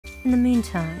In the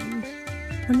meantime,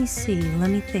 let me see, let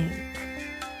me think.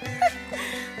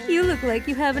 You look like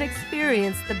you haven't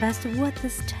experienced the best of what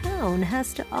this town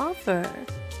has to offer.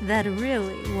 That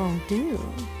really won't do.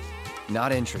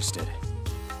 Not interested.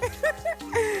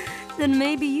 Then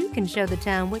maybe you can show the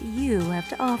town what you have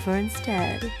to offer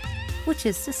instead. Which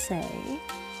is to say,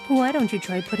 why don't you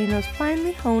try putting those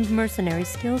finely honed mercenary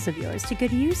skills of yours to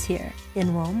good use here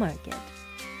in Wall Market?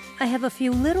 I have a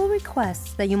few little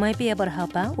requests that you might be able to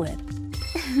help out with.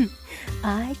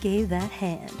 I gave that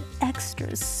hand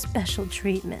extra special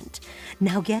treatment.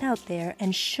 Now get out there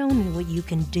and show me what you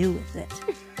can do with it.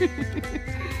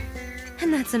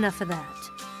 And that's enough of that.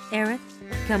 Aerith,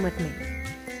 come with me.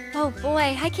 Oh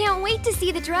boy, I can't wait to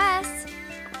see the dress.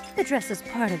 The dress is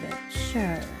part of it,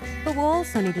 sure. But we'll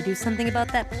also need to do something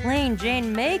about that plain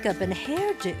Jane makeup and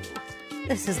hairdo.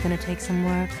 This is gonna take some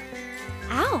work.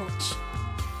 Ouch.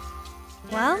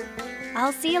 Well,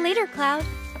 I'll see you later, Cloud.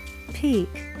 Peek,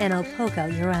 and I'll poke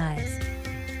out your eyes.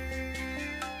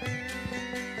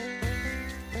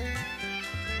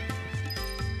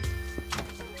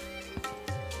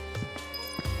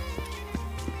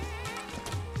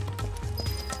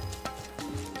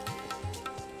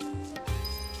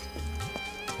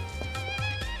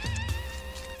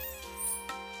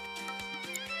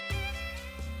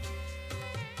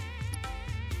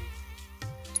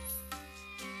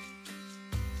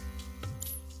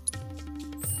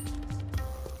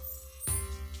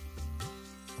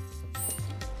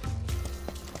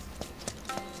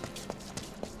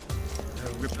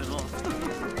 Ripping off.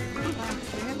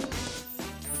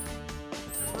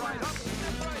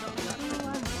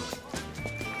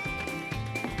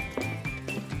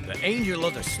 The Angel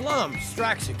of the Slums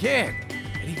strikes again.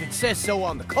 It even says so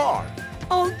on the card.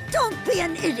 Oh, don't be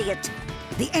an idiot!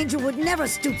 The angel would never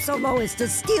stoop so low as to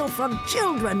steal from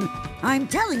children. I'm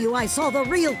telling you, I saw the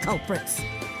real culprits.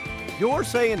 You're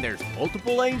saying there's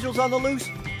multiple angels on the loose?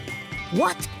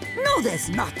 What? No, there's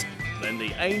not. Then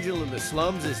the Angel of the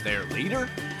Slums is their leader?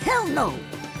 Hell no.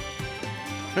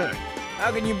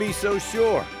 How can you be so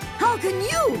sure? How can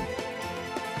you?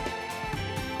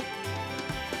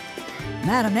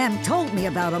 Madam M told me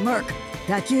about a merc.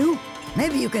 That you?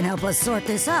 Maybe you can help us sort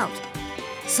this out.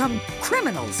 Some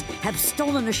criminals have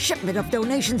stolen a shipment of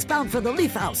donations bound for the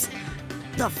Leaf House.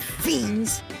 The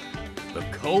fiends. The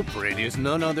culprit is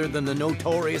none other than the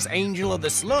notorious Angel of the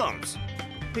Slums.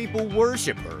 People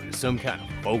worship her as some kind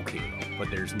of folk hero,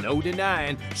 but there's no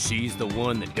denying she's the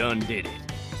one that done did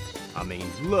it. I mean,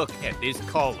 look at this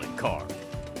calling card.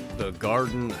 The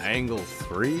Garden Angle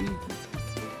 3?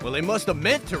 Well, they must have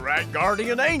meant to write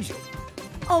Guardian Angel.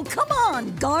 Oh, come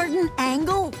on, Garden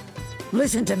Angle.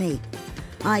 Listen to me.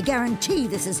 I guarantee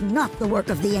this is not the work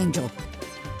of the angel.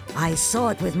 I saw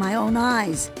it with my own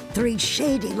eyes. 3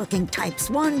 shady-looking types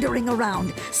wandering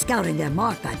around, scouting their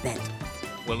mark, I bet.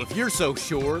 Well, if you're so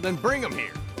sure, then bring them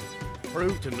here.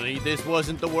 Prove to me this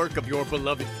wasn't the work of your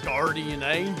beloved Guardian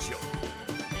Angel.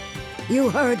 You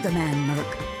heard the man,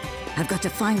 Merc. I've got to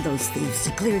find those thieves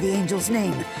to clear the angel's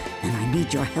name, and I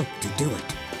need your help to do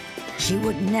it. She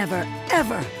would never,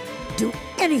 ever do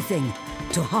anything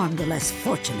to harm the less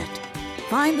fortunate.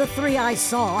 Find the 3 I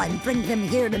saw and bring them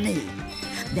here to me.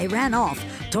 They ran off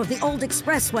toward the old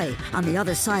expressway on the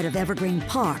other side of Evergreen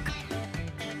Park.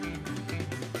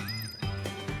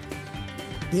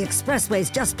 The expressway's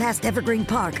just past Evergreen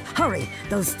Park. Hurry,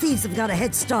 those thieves have got a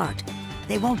head start.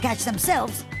 They won't catch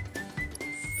themselves.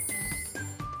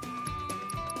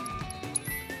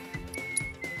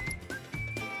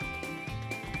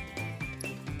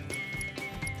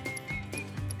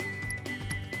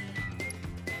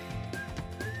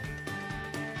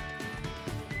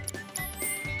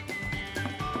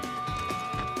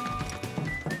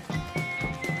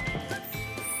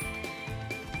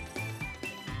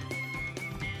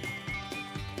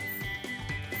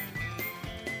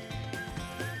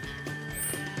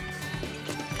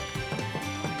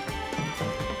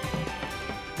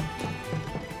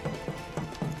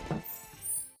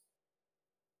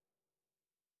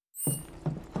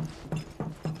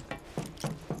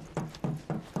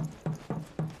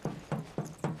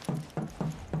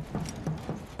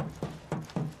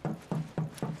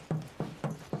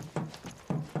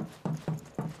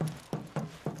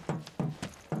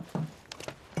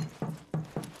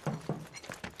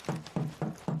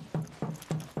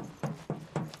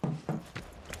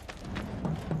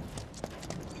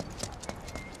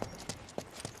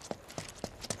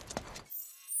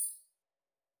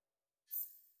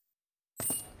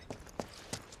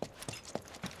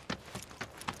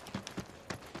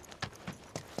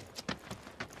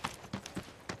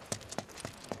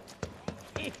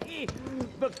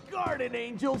 Garden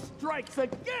Angel strikes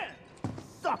again!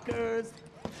 Suckers!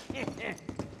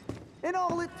 And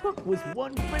all it took was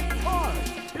one quick card.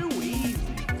 Too easy.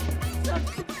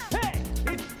 Hey,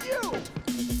 it's you!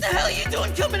 The hell are you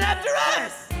doing coming after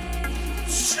us?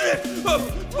 Shit!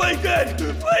 Play dead!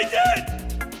 Play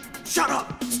dead! Shut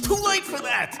up! It's too late for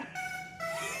that!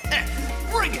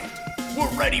 Bring it! We're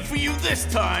ready for you this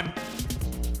time!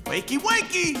 Wakey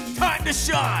wakey! Time to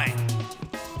shine!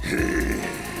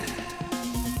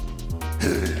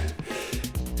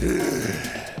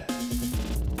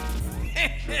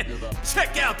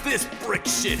 Check out this brick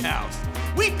shithouse!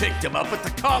 We picked him up at the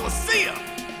Coliseum!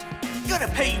 Gonna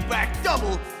pay you back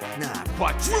double, nah,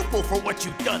 quadruple for what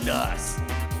you've done to us!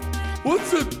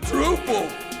 What's a druple?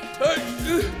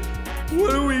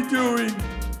 What are we doing?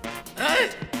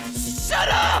 Shut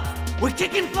up! We're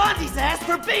kicking Blondie's ass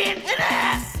for being an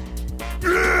ass!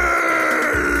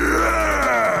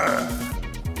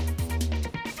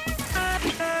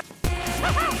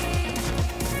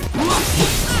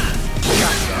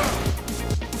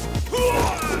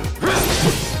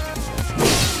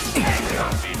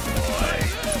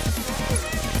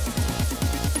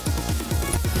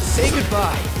 Say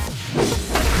goodbye.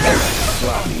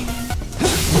 Floppy.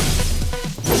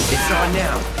 It's on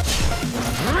now.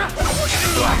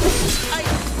 I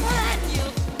slapped you!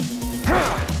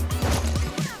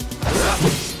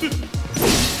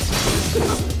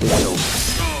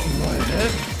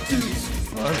 That dude's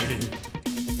funny.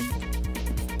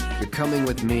 You're coming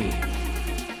with me.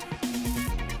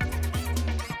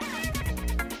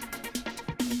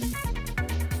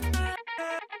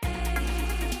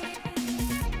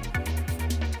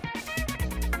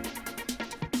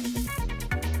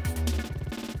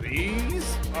 These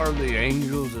are the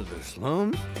angels of the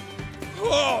slums?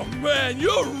 Oh man,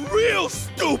 you're real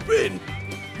stupid!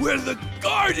 We're the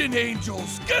Garden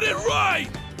Angels! Get it right!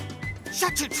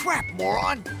 Shut your trap,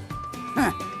 moron!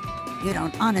 Huh. You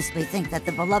don't honestly think that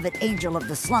the beloved angel of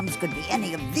the slums could be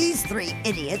any of these three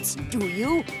idiots, do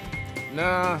you?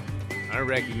 Nah, I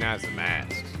recognize the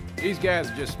masks. These guys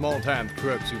are just small-time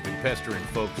crooks who've been pestering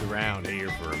folks around here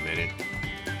for a minute.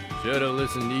 Should've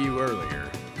listened to you earlier.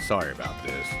 Sorry about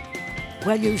this.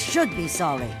 Well, you should be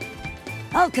sorry.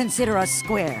 I'll consider us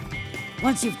square,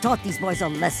 once you've taught these boys a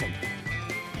lesson.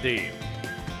 Deal.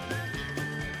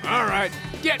 All right,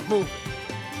 get moving.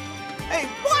 Hey,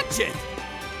 watch it!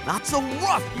 Not so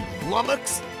rough, you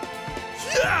lummox!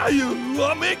 Yeah, you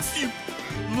lummox! You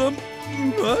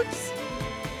lummox!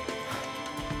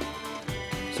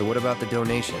 So what about the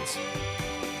donations?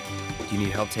 Do you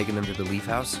need help taking them to the Leaf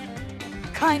House?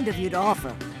 Kind of you to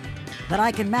offer, but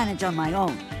I can manage on my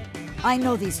own. I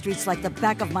know these streets like the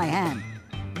back of my hand.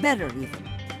 Better, even.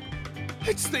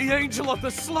 It's the angel of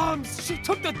the slums! She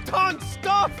took the Don's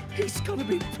stuff! He's gonna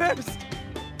be pissed!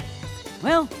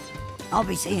 Well, I'll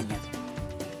be seeing you.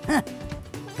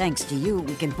 Thanks to you,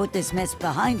 we can put this mess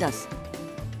behind us.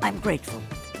 I'm grateful.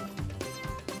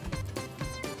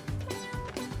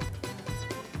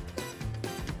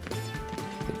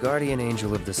 The guardian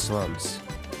angel of the slums.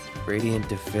 Radiant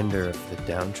defender of the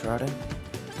downtrodden?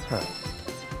 Huh.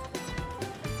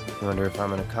 I wonder if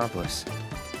I'm an accomplice.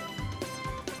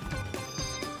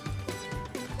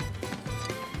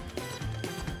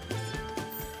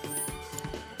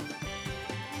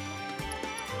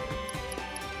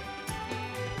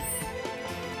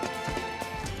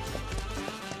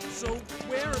 So,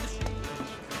 where are the...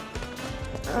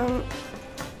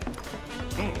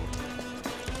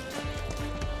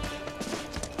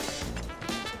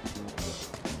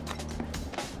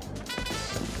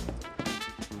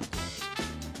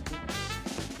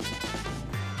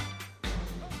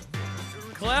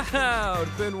 Cloud,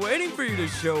 been waiting for you to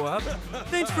show up.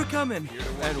 Thanks for coming,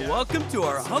 and welcome to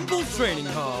our humble training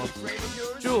hall.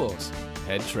 Jules,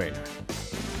 head trainer.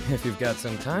 If you've got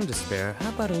some time to spare, how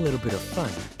about a little bit of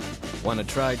fun? Want to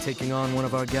try taking on one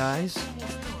of our guys?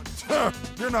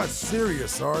 You're not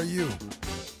serious, are you?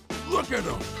 Look at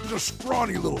him. He's a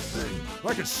scrawny little thing.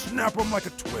 I could snap him like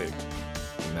a twig.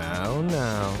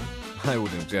 Now. I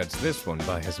wouldn't judge this one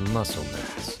by his muscle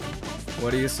mass.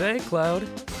 What do you say, Cloud?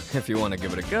 If you want to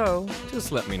give it a go,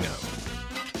 just let me know.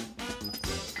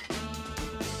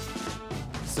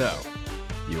 So,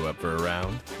 you up for a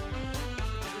round?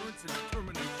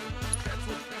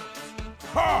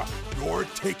 Ha! You're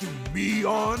taking me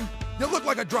on? You look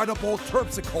like a dried-up old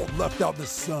terpsichore left out in the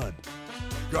sun.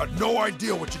 Got no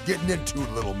idea what you're getting into,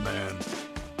 little man.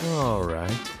 All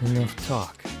right, enough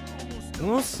talk.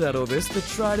 We'll settle this the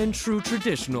tried-and-true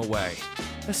traditional way.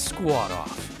 A squat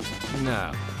off.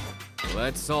 Now,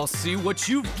 let's all see what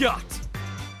you've got.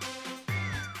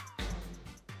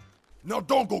 Now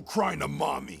don't go crying to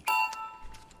mommy.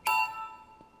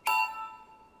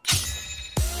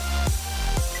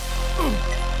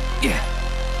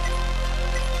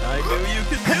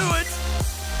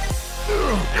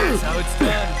 it's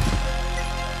done.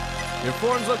 Your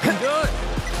form's looking good.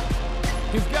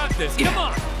 You've got this. Come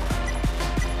on.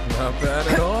 Not bad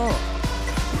at all.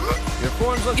 Your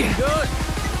form's looking good.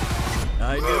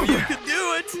 I knew you could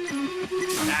do it.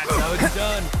 That's how it's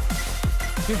done.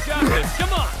 You've got this.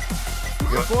 Come on.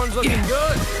 Your form's looking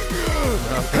good.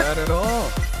 Not bad at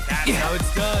all. That's how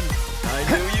it's done. I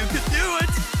knew you could do it.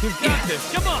 You've got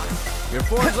this. Come on. Your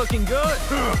form's looking good.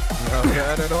 Not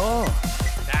bad at all.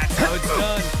 That's how it's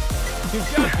done. You've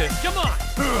got this. Come on.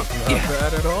 Not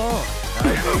bad at all.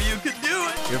 I knew you could do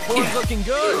it. Your form's looking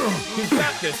good. You've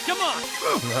got this. Come on.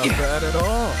 Not bad at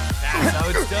all. That's how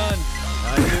it's done.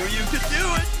 I knew you could do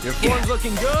it. Your form's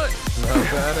looking good. Not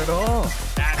bad at all.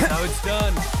 That's how it's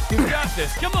done. You've got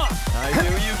this. Come on. I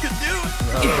knew you could do it.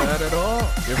 Not bad at all.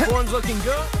 Your form's looking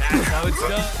good. That's how it's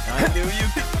done. I knew you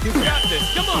could. You've got this.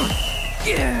 Come on.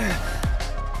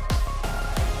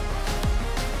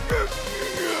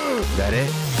 Is that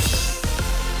it?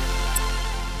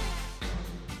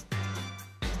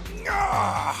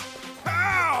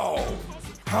 Ow!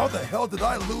 How the hell did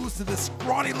I lose to this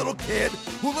scrawny little kid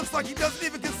who looks like he doesn't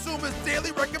even consume his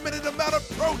daily recommended amount of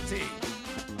protein?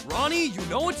 Ronnie, you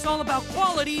know it's all about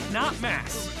quality, not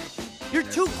mass. You're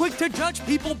too quick to judge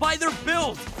people by their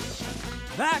build.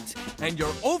 That and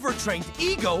your overtrained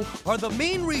ego are the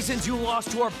main reasons you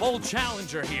lost to our bold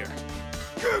challenger here.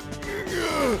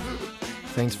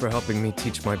 Thanks for helping me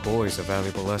teach my boys a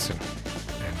valuable lesson.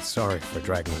 And sorry for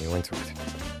dragging you into it.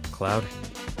 Cloud,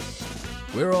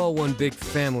 we're all one big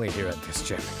family here at this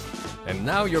gym. And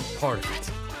now you're part of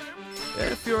it.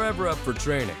 If you're ever up for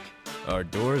training, our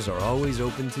doors are always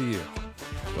open to you.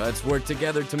 Let's work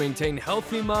together to maintain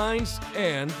healthy minds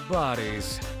and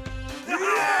bodies.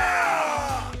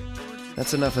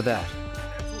 That's enough of that.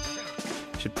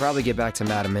 Should probably get back to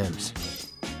Madam M's.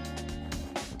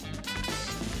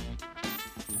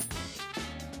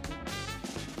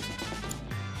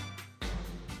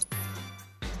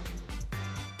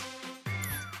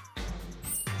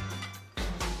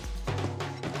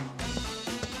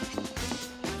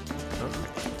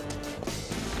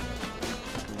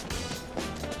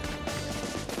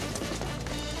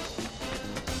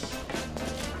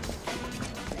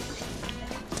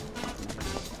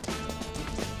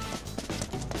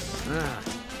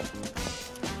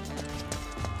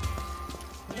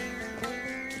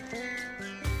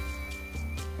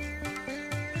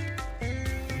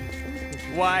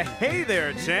 Why, hey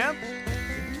there, champ!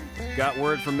 Got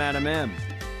word from Madam M.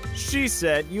 She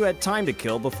said you had time to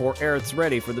kill before Aerith's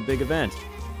ready for the big event.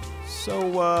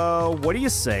 So, what do you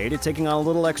say to taking on a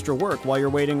little extra work while you're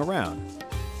waiting around?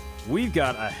 We've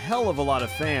got a hell of a lot of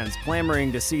fans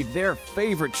clamoring to see their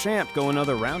favorite champ go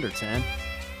another round or 10.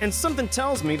 And something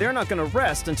tells me they're not gonna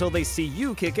rest until they see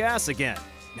you kick ass again.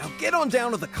 Now get on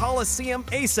down to the Coliseum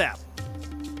ASAP!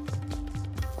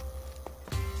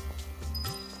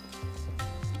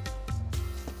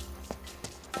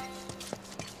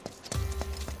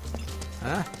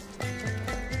 Huh?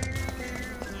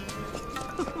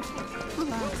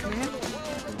 Relax, man.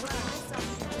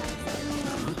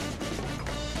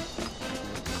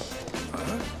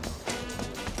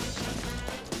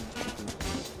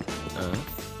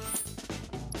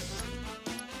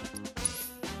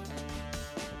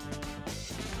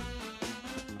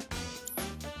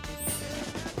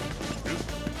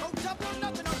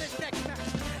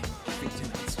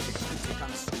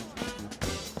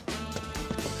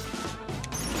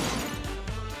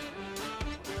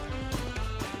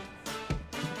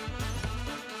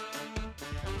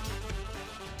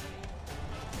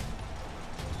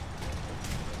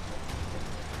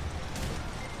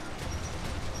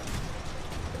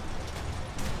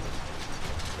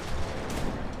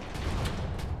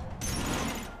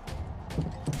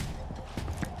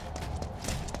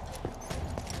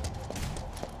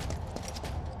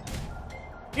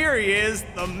 Here he is,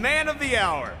 the man of the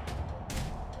hour.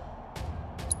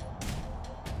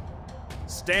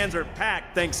 Stands are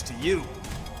packed thanks to you.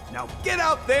 Now get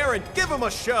out there and give him a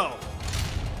show.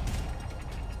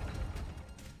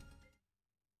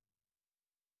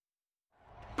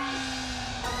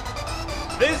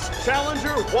 This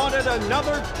challenger wanted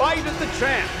another fight at the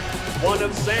champ. One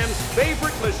of Sam's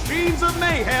favorite machines of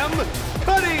mayhem,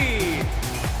 Cuddy!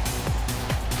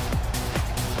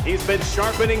 He's been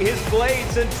sharpening his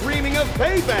blades and dreaming of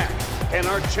payback. Can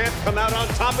our champ come out on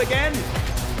top again?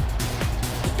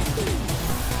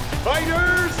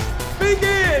 Fighters,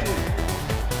 begin!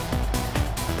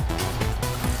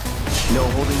 No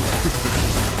holding back.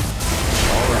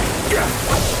 All right.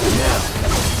 Now.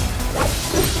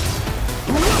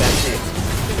 That's it.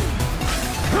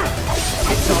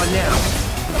 It's on now.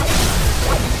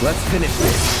 Let's finish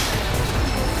this.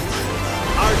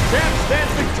 champ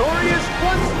stands victorious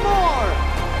once more!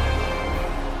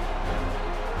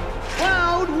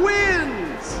 Cloud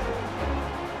wins!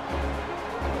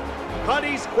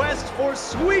 Cuddy's quest for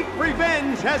sweet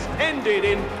revenge has ended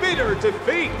in bitter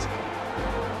defeat!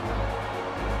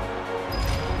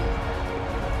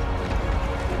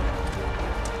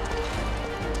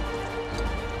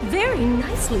 Very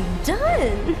nicely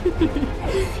done!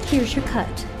 Here's your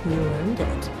cut. You earned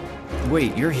it.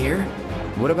 Wait, you're here?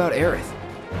 What about Aerith?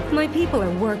 My people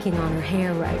are working on her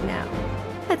hair right now.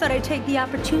 I thought I'd take the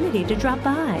opportunity to drop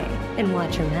by and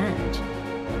watch her match.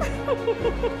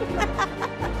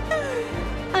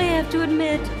 I have to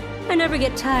admit, I never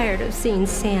get tired of seeing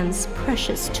Sam's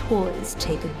precious toys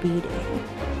take a beating.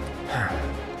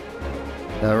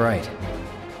 All right.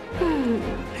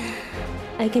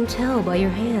 I can tell by your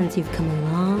hands you've come a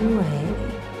long way.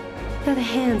 They're the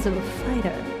hands of a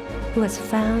fighter who has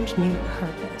found new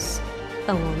purpose.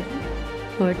 A woman.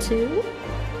 Or two?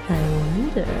 I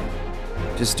wonder.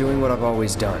 Just doing what I've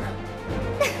always done.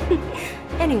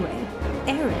 Anyway,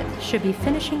 Aerith should be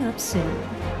finishing up soon.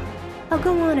 I'll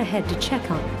go on ahead to check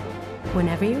on her.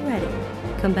 Whenever you're ready,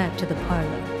 come back to the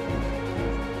parlor.